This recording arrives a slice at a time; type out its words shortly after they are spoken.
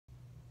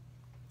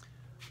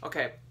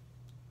Okay,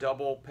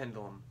 double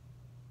pendulum.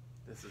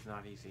 This is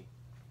not easy.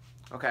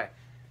 Okay,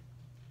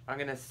 I'm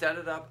going to set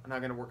it up and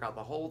I'm going to work out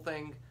the whole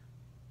thing,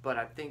 but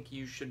I think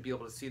you should be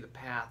able to see the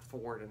path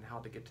forward and how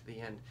to get to the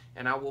end.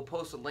 And I will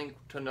post a link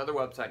to another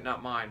website,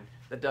 not mine,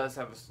 that does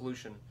have a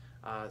solution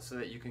so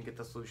that you can get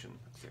the solution.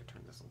 Let's see, I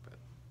turn this a little bit.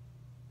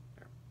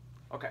 There.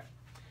 Okay,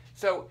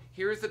 so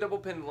here's the double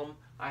pendulum.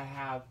 I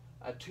have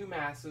two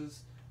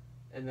masses,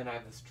 and then I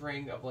have a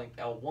string of length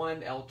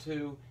L1,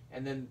 L2,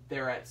 and then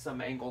they're at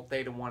some angle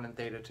theta 1 and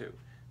theta 2.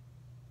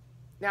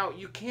 Now,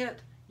 you can't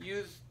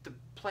use the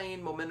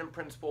plain momentum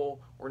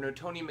principle or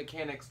Newtonian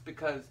mechanics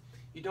because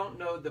you don't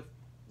know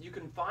you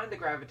can find the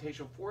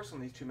gravitational force on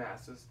these two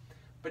masses,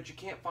 but you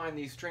can't find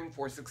these string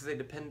forces because they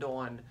depend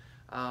on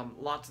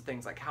lots of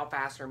things like how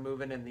fast they're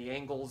moving and the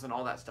angles and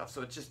all that stuff.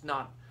 So it's just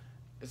not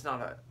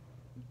a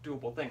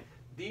doable thing.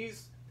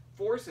 These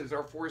forces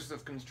are forces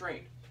of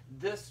constraint.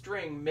 This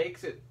string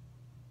makes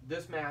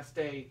this mass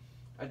stay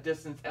a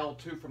distance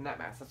L2 from that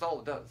mass. That's all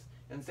it does.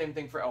 And same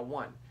thing for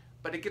L1.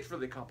 But it gets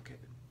really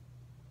complicated.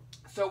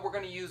 So we're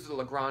going to use the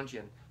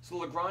Lagrangian. So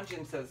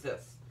Lagrangian says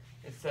this.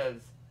 It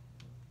says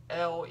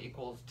L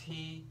equals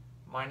T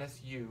minus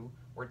U,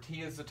 where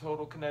T is the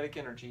total kinetic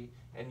energy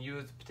and U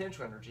is the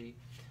potential energy.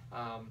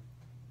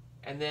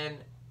 And then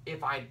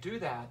if I do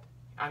that,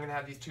 I'm going to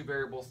have these two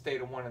variables,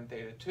 theta 1 and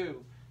theta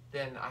 2.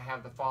 Then I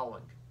have the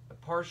following. The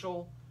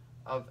partial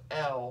of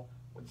L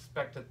with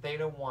respect to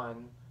theta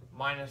 1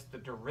 minus the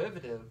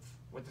derivative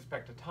with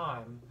respect to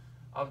time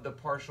of the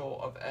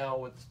partial of L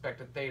with respect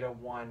to theta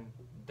 1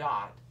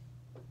 dot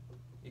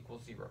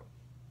equals 0.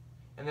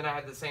 And then I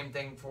had the same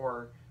thing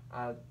for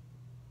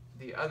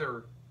the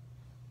other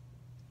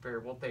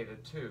variable, theta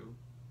 2.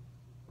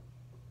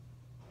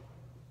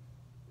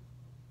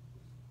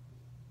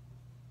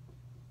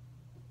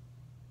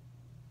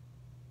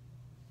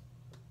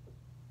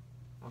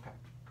 Okay.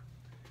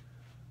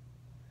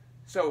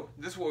 So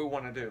this is what we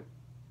want to do.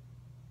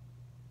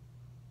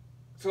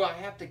 So I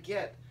have to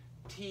get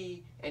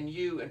T and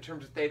U in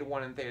terms of theta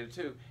 1 and theta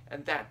 2,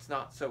 and that's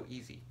not so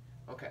easy.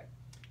 Okay.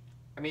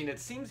 I mean, it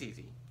seems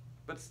easy,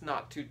 but it's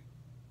not too,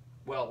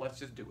 well, let's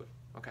just do it.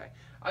 Okay.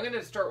 I'm going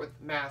to start with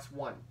mass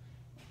 1.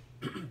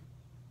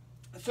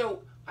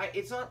 So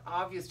it's not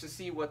obvious to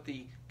see what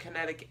the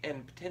kinetic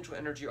and potential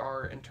energy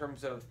are in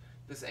terms of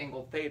this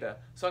angle theta.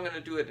 So I'm going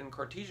to do it in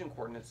Cartesian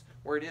coordinates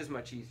where it is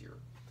much easier.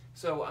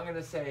 So I'm going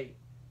to say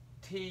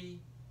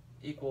T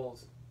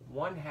equals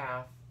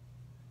 1/2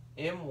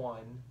 m1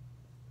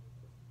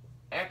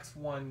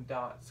 x1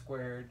 dot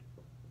squared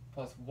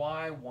plus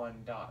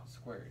y1 dot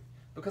squared.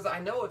 Because I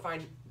know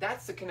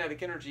that's the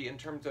kinetic energy in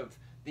terms of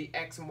the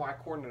x and y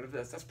coordinate of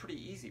this. That's pretty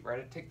easy, right?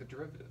 I take the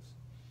derivatives.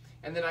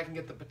 And then I can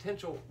get the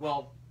potential,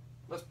 well,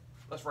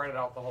 let's write it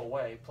out the whole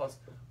way, plus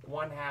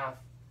 1/2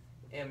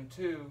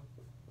 m2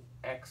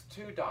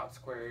 x2 dot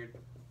squared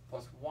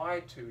plus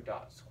y2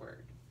 dot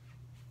squared.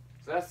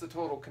 So that's the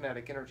total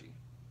kinetic energy.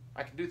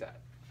 I can do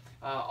that.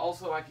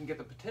 Also, I can get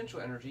the potential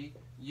energy.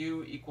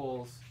 U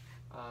equals,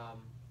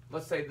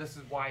 let's say this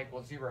is y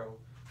equals 0,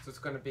 so it's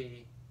going to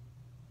be,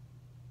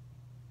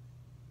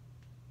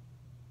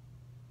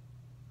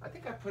 I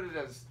think I put it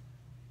as,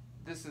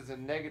 this is a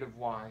negative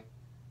y.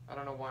 I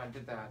don't know why I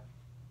did that.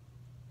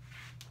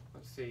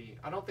 Let's see.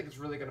 I don't think it's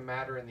really going to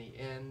matter in the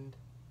end.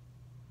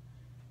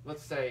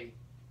 Let's say,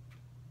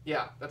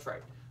 yeah, that's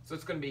right. So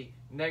it's going to be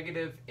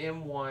negative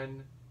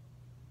m1,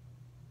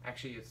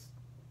 actually it's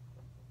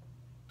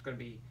going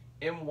to be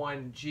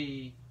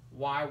m1g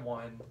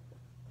y1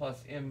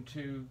 plus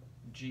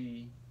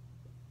m2g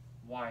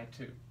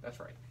y2. That's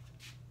right.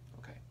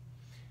 Okay.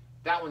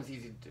 That one's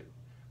easy to do.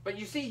 But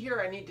you see here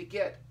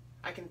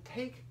I can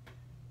take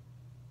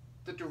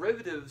the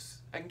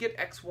derivatives, I can get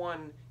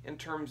x1 in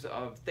terms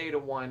of theta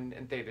 1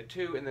 and theta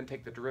 2 and then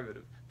take the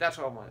derivative. That's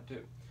what I want to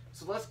do.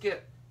 So let's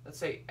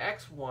say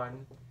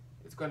x1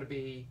 is going to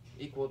be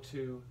equal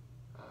to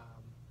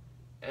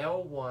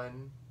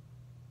L1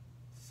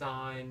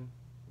 sine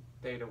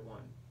theta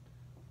 1.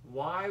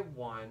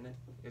 Y1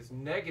 is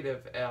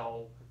negative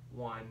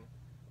L1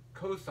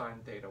 cosine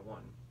theta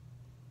 1.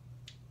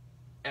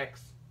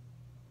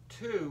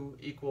 X2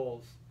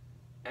 equals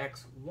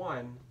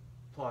x1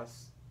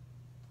 plus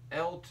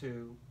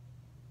L2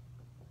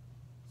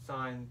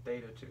 sine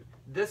theta 2.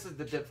 This is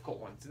the difficult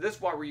one. So this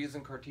is why we're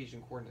using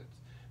Cartesian coordinates.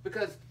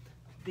 Because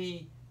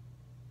the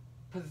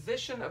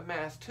position of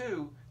mass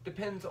 2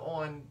 depends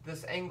on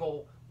this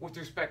angle with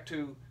respect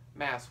to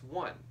mass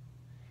 1.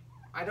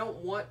 I don't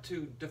want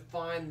to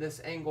define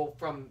this angle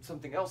from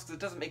something else because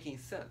it doesn't make any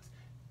sense.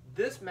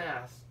 This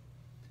mass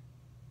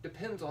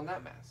depends on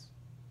that mass.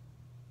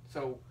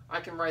 So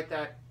I can write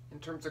that in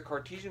terms of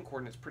Cartesian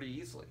coordinates pretty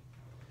easily.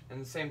 And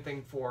the same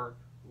thing for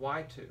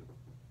y2.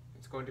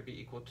 It's going to be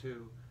equal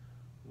to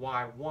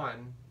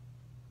y1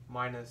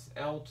 minus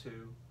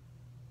L2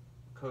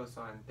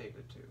 cosine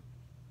theta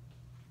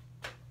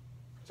 2.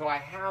 So I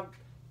have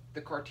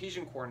the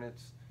Cartesian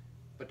coordinates,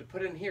 but to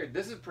put in here,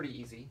 this is pretty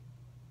easy,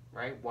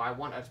 right?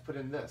 y1, I just put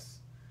in this.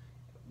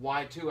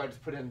 y2, I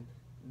just put in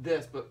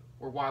this, but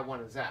where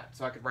y1 is at,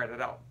 so I could write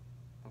it out.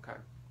 Okay.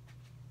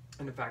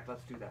 And in fact,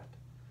 let's do that.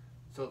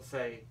 So let's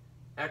say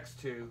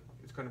x2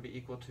 is going to be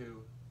equal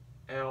to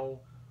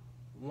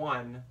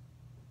L1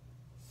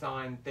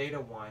 sine theta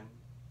 1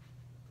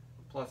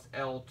 plus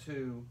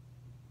L2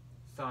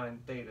 sine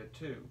theta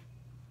 2.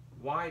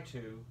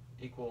 Y2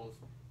 equals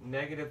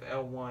negative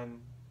L1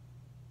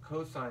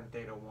 cosine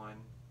theta 1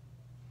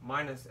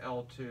 minus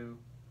L2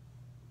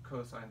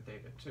 cosine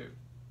theta 2.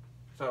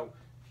 So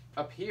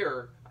up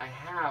here, I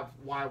have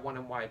y1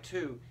 and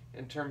y2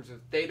 in terms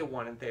of theta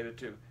 1 and theta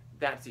 2.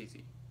 That's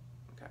easy.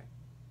 Okay,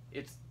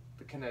 it's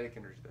the kinetic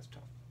energy that's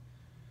tough.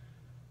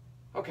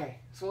 Okay,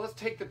 so let's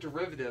take the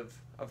derivative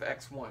of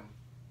x1.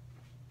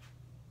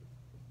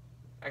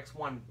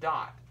 x1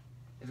 dot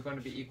is going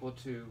to be equal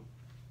to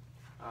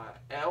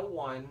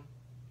L1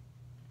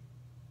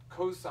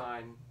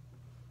 cosine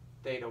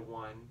theta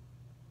 1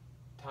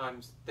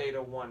 times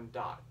theta 1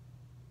 dot.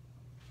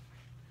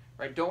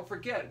 Right? Don't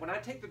forget, when I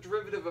take the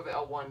derivative of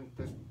L1,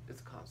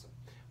 it's a constant.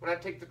 When I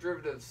take the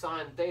derivative of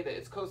sine theta,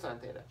 it's cosine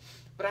theta.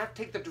 But I have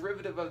to take the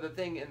derivative of the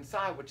thing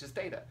inside, which is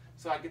theta.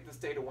 So I get this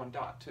theta 1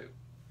 dot too.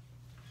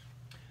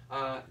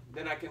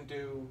 Then I can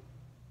do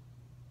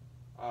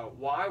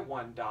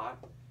y1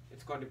 dot.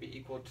 It's going to be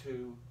equal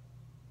to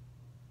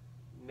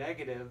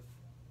negative,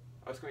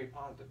 it's going to be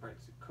positive, right?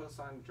 So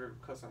cosine,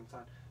 derivative, cosine,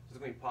 sine. So it's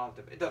going to be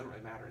positive. It doesn't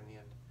really matter in the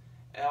end.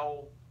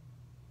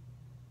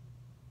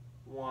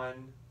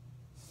 L1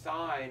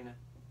 sine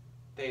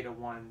theta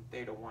 1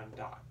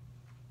 dot.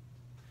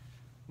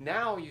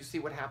 Now you see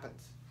what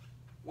happens.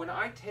 When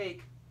I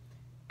take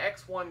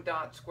x1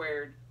 dot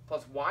squared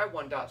plus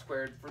y1 dot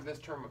squared for this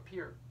term up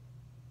here,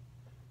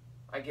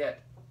 I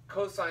get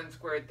cosine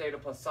squared theta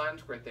plus sine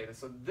squared theta.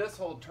 So this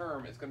whole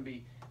term is going to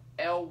be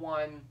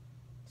L1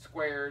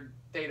 squared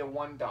theta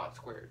 1 dot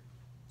squared.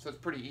 So it's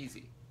pretty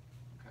easy.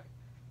 Okay.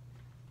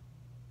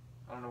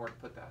 I don't know where to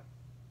put that.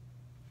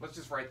 Let's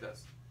just write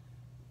this.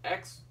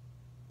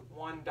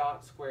 x1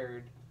 dot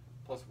squared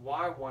plus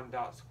y1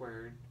 dot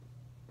squared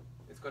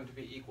is going to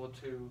be equal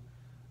to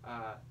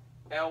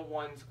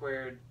L1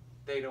 squared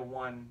theta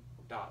 1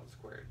 dot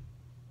squared,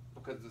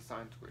 because the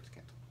sine squareds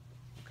cancel.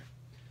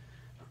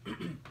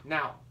 Okay.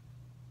 Now,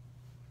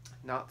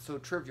 not so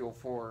trivial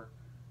for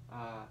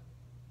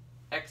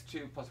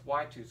x2 plus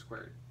y2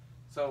 squared.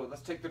 So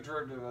let's take the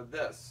derivative of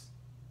this.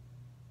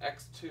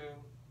 x2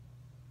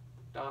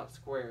 dot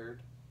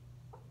squared.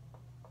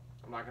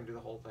 I'm not going to do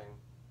the whole thing.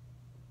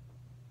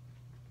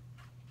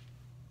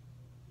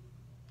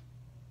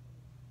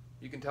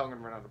 You can tell I'm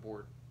going to run out of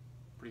board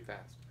pretty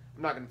fast.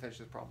 I'm not going to finish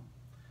this problem.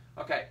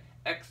 Okay,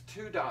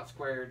 x2 dot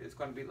squared is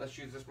going to be, let's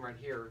use this one right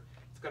here.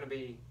 It's going to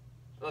be,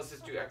 let's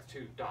just do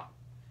x2 dot.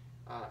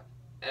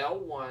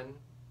 L1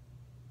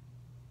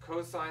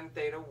 cosine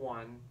theta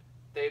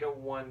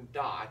 1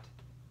 dot.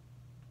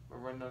 We're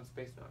running out of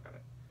space now, got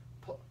it.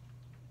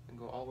 And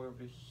go all the way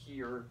over to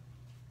here.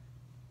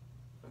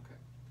 Okay.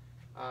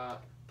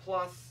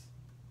 Plus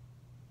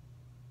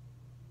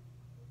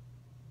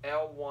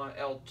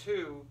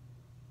L2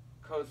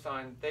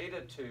 cosine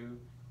theta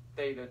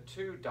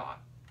 2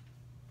 dot.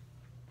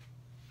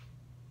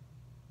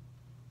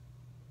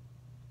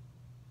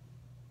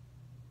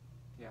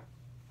 Yeah.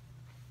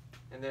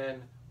 And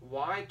then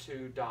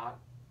y2 dot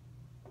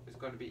is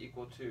going to be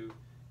equal to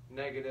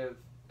negative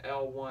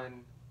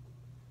L1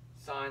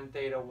 sine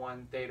theta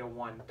 1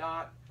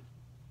 dot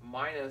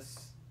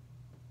minus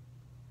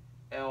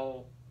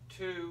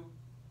L2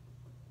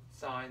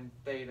 sine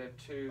theta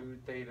 2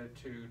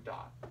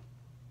 dot.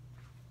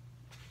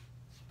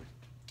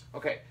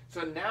 Okay,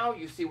 so now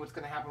you see what's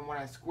going to happen when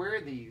I square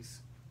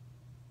these.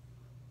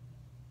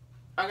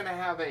 I'm going to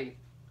have a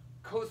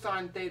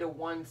cosine theta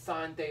 1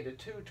 sine theta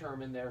 2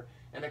 term in there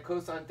and a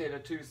cosine theta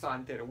 2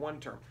 sine theta 1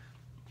 term.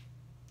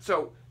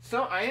 So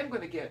I am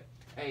going to get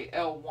a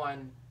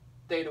L1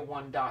 theta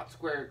 1 dot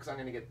squared, because I'm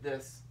going to get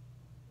this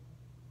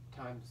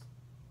times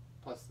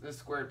plus this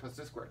squared plus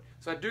this squared.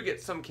 So I do get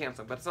some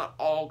canceling, but it's not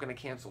all going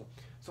to cancel.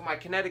 So my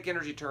kinetic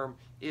energy term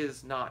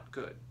is not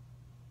good.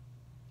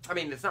 I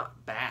mean, it's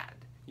not bad.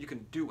 You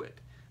can do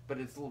it, but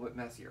it's a little bit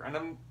messier. And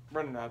I'm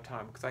running out of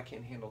time because I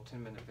can't handle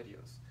 10-minute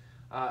videos.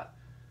 But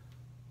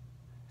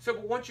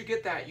once you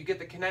get that, you get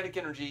the kinetic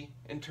energy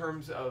in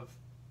terms of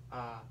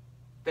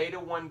theta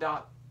 1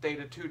 dot,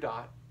 theta 2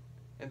 dot,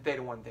 and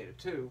theta 1, theta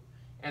 2.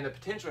 And the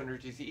potential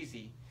energy is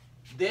easy.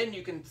 Then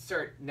you can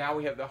start, now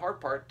we have the hard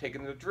part,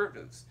 taking the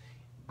derivatives.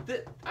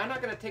 I'm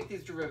not going to take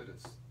these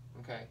derivatives,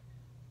 okay?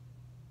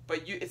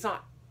 But it's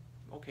not,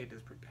 okay, this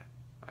is pretty bad,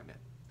 I meant.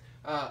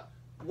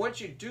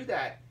 Once you do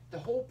that, the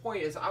whole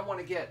point is I want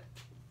to get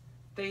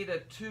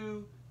theta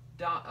 2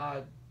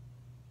 dot,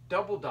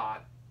 double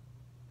dot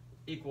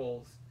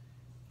equals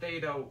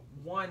theta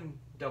 1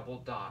 double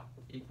dot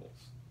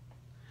equals.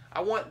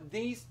 I want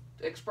these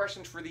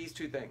expressions for these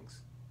two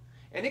things.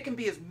 And it can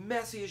be as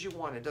messy as you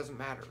want, it doesn't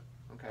matter,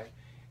 okay?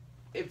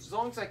 As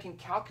long as I can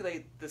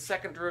calculate the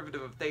second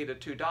derivative of theta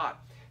 2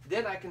 dot,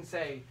 then I can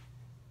say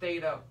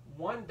theta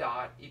 1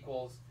 dot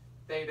equals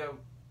theta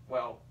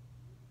 1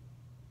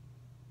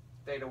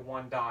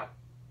 dot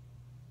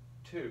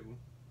 2,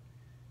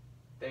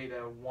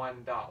 theta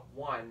 1 dot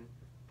 1,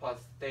 plus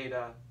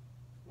theta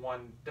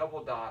 1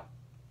 double dot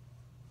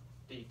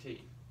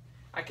dt.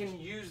 I can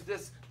use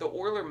this, the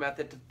Euler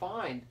method, to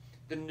find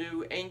the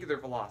new angular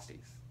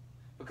velocities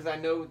because I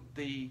know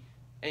the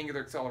angular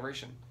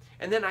acceleration.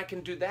 And then I can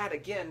do that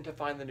again to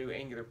find the new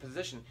angular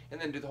position and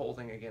then do the whole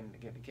thing again and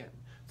again and again.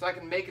 So I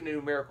can make a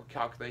numerical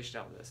calculation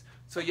out of this.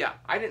 So yeah,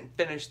 I didn't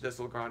finish this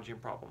Lagrangian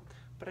problem,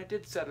 but I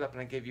did set it up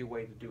and I gave you a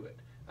way to do it.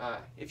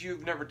 If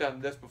you've never done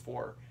this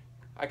before,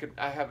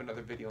 I have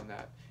another video on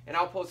that. And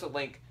I'll post a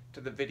link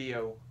to the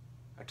video,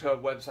 to a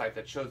website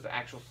that shows the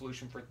actual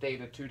solution for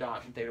theta 2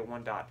 dot and theta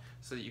 1 dot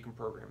so that you can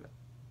program it.